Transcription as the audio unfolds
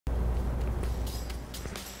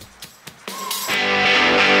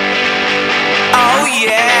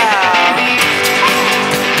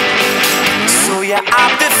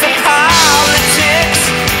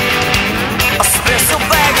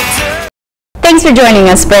Thanks for joining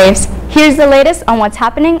us, Braves. Here's the latest on what's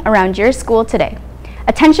happening around your school today.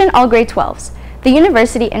 Attention all grade 12s. The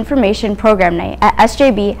University Information Program Night at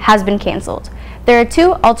SJB has been canceled. There are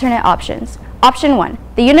two alternate options. Option 1,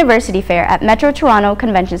 the University Fair at Metro Toronto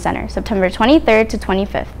Convention Center, September 23rd to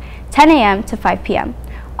 25th, 10 a.m. to 5 p.m.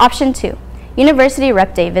 Option 2, University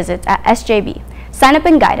Rep Day visits at SJB. Sign up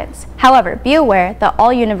and guidance. However, be aware that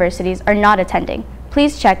all universities are not attending.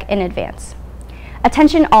 Please check in advance.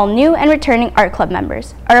 Attention all new and returning art club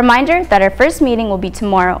members. A reminder that our first meeting will be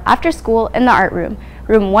tomorrow after school in the art room,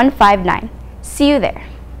 room 159. See you there.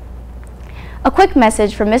 A quick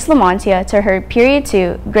message from Miss Lamontia to her Period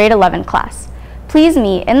 2 Grade 11 class. Please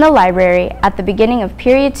meet in the library at the beginning of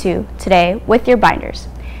Period 2 today with your binders.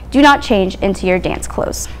 Do not change into your dance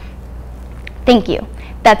clothes. Thank you.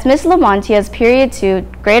 That's Miss Lamontia's Period 2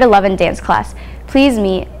 Grade 11 dance class. Please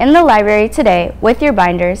meet in the library today with your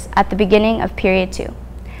binders at the beginning of Period 2.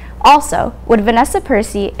 Also, would Vanessa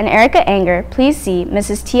Percy and Erica Anger please see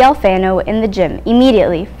Mrs. T. Alfano in the gym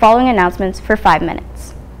immediately following announcements for 5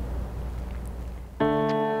 minutes.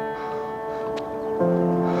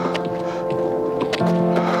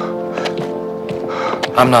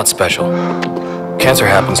 I'm not special. Cancer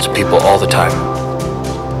happens to people all the time.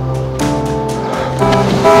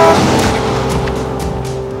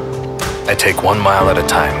 I take 1 mile at a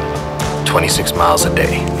time, 26 miles a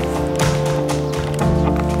day.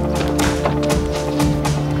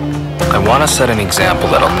 I want to set an example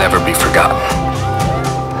that'll never be forgotten.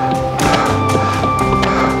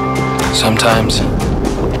 Sometimes,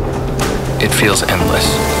 it feels endless.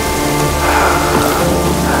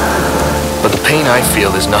 But the pain I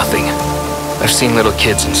feel is nothing. I've seen little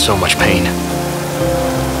kids in so much pain.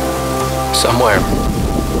 Somewhere,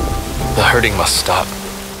 the hurting must stop.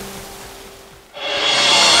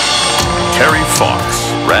 Terry Fox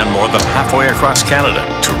ran more than halfway across Canada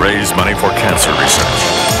to raise money for cancer research.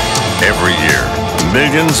 Every year,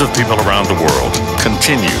 millions of people around the world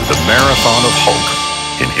continue the marathon of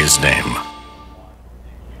hope in his name.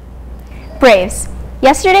 Braves,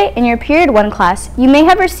 yesterday in your Period 1 class, you may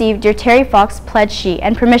have received your Terry Fox pledge sheet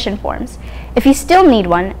and permission forms. If you still need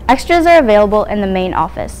one, extras are available in the main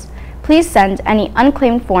office. Please send any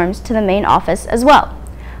unclaimed forms to the main office as well.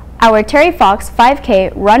 Our Terry Fox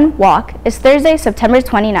 5K Run Walk is Thursday, September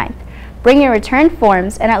 29th. Bring your returned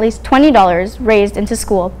forms and at least $20 raised into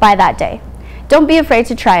school by that day. Don't be afraid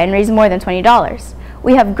to try and raise more than $20.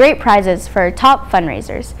 We have great prizes for our top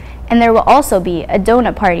fundraisers, and there will also be a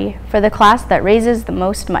donut party for the class that raises the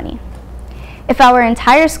most money. If our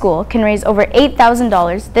entire school can raise over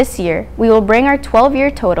 $8,000 this year, we will bring our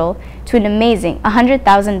 12-year total to an amazing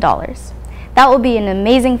 $100,000. That will be an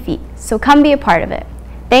amazing feat, so come be a part of it.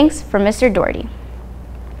 Thanks from Mr. Doherty.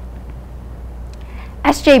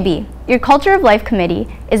 SJB, your Culture of Life Committee,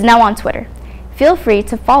 is now on Twitter. Feel free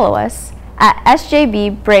to follow us at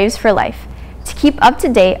SJB Braves for Life to keep up to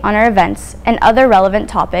date on our events and other relevant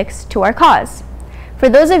topics to our cause. For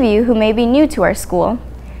those of you who may be new to our school,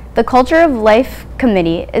 the Culture of Life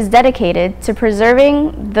Committee is dedicated to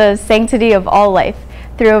preserving the sanctity of all life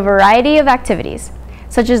through a variety of activities,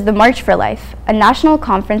 such as the March for Life, a national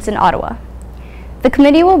conference in Ottawa. The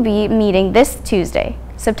committee will be meeting this Tuesday,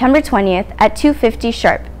 September 20th at 2:50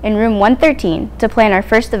 sharp in room 113 to plan our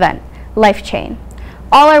first event, Life Chain.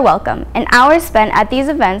 All are welcome, and hours spent at these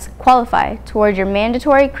events qualify toward your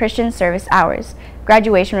mandatory Christian service hours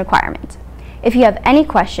graduation requirement. If you have any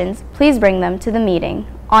questions, please bring them to the meeting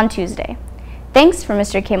on Tuesday. Thanks from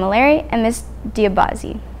Mr. Camilleri and Ms.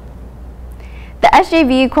 Diabazi. The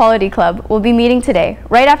SJB Equality Club will be meeting today,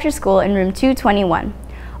 right after school in room 221,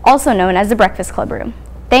 also known as the Breakfast Club room.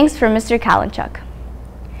 Thanks from Mr. Kalinchuk.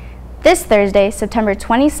 This Thursday, September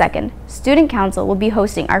 22nd, Student Council will be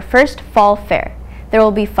hosting our first fall fair. There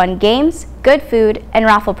will be fun games, good food, and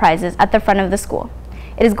raffle prizes at the front of the school.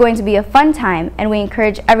 It is going to be a fun time, and we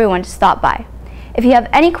encourage everyone to stop by. If you have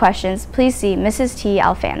any questions, please see Mrs. T.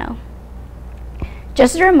 Alfano.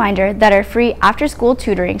 Just a reminder that our free after-school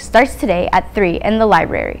tutoring starts today at 3 in the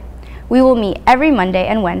library. We will meet every Monday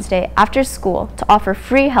and Wednesday after school to offer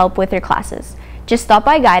free help with your classes. Just stop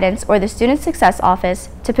by guidance or the Student Success Office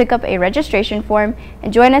to pick up a registration form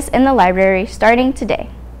and join us in the library starting today.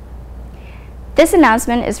 This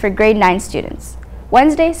announcement is for grade 9 students.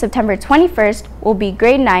 Wednesday, September 21st will be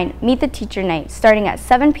grade 9 Meet the Teacher Night starting at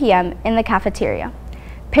 7 p.m. in the cafeteria.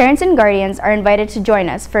 Parents and guardians are invited to join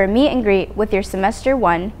us for a meet and greet with your Semester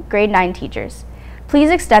 1 grade 9 teachers. Please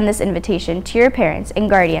extend this invitation to your parents and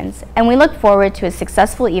guardians, and we look forward to a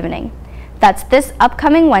successful evening. That's this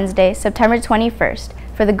upcoming Wednesday, September 21st,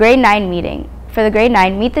 for the grade 9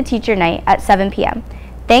 Meet the Teacher Night at 7 p.m.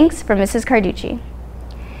 Thanks from Mrs. Carducci.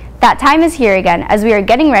 That time is here again as we are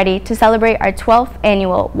getting ready to celebrate our 12th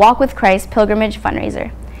annual Walk with Christ pilgrimage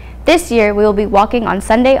fundraiser. This year we will be walking on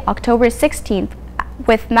Sunday, October 16th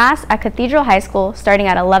with Mass at Cathedral High School starting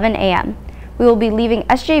at 11 a.m. We will be leaving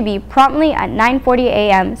SJB promptly at 9:40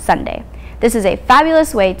 a.m. Sunday. This is a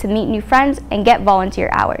fabulous way to meet new friends and get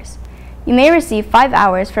volunteer hours. You may receive 5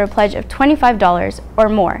 hours for a pledge of $25 or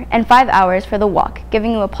more and 5 hours for the walk,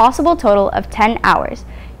 giving you a possible total of 10 hours.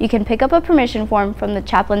 You can pick up a permission form from the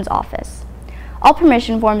chaplain's office. All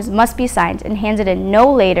permission forms must be signed and handed in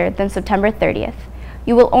no later than September 30th.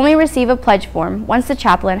 You will only receive a pledge form once the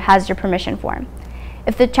chaplain has your permission form.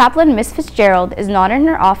 If the chaplain, Miss Fitzgerald, is not in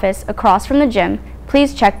her office across from the gym,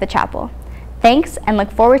 please check the chapel. Thanks, and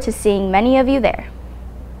look forward to seeing many of you there.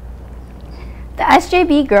 The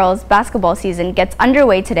SJB girls basketball season gets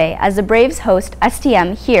underway today as the Braves host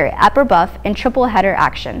STM here at Brebeuf in triple header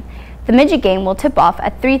action. The midget game will tip off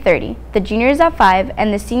at 3:30, the juniors at 5,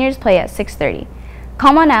 and the seniors play at 6:30.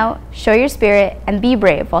 Come on out, show your spirit, and be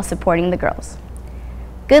brave while supporting the girls.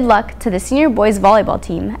 Good luck to the senior boys volleyball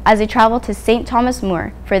team as they travel to St. Thomas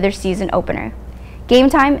More for their season opener. Game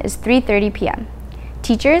time is 3:30 p.m.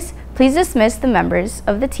 Teachers, please dismiss the members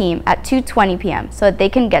of the team at 2:20 p.m. so that they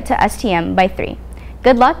can get to STM by 3.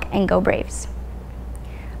 Good luck and go Braves.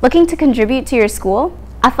 Looking to contribute to your school?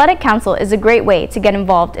 Athletic Council is a great way to get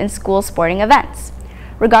involved in school sporting events.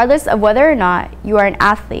 Regardless of whether or not you are an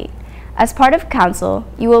athlete, as part of Council,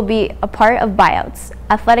 you will be a part of buyouts,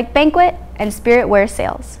 athletic banquet, and spirit wear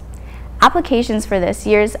sales. Applications for this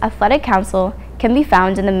year's Athletic Council can be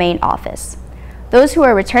found in the main office. Those who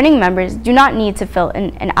are returning members do not need to fill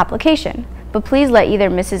in an application, but please let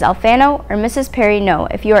either Mrs. Alfano or Mrs. Perry know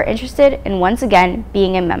if you are interested in once again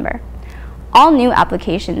being a member. All new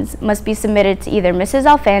applications must be submitted to either Mrs.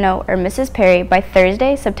 Alfano or Mrs. Perry by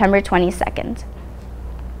Thursday, September 22nd.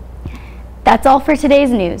 That's all for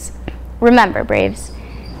today's news. Remember, Braves,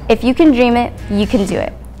 if you can dream it, you can do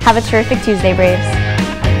it. Have a terrific Tuesday, Braves.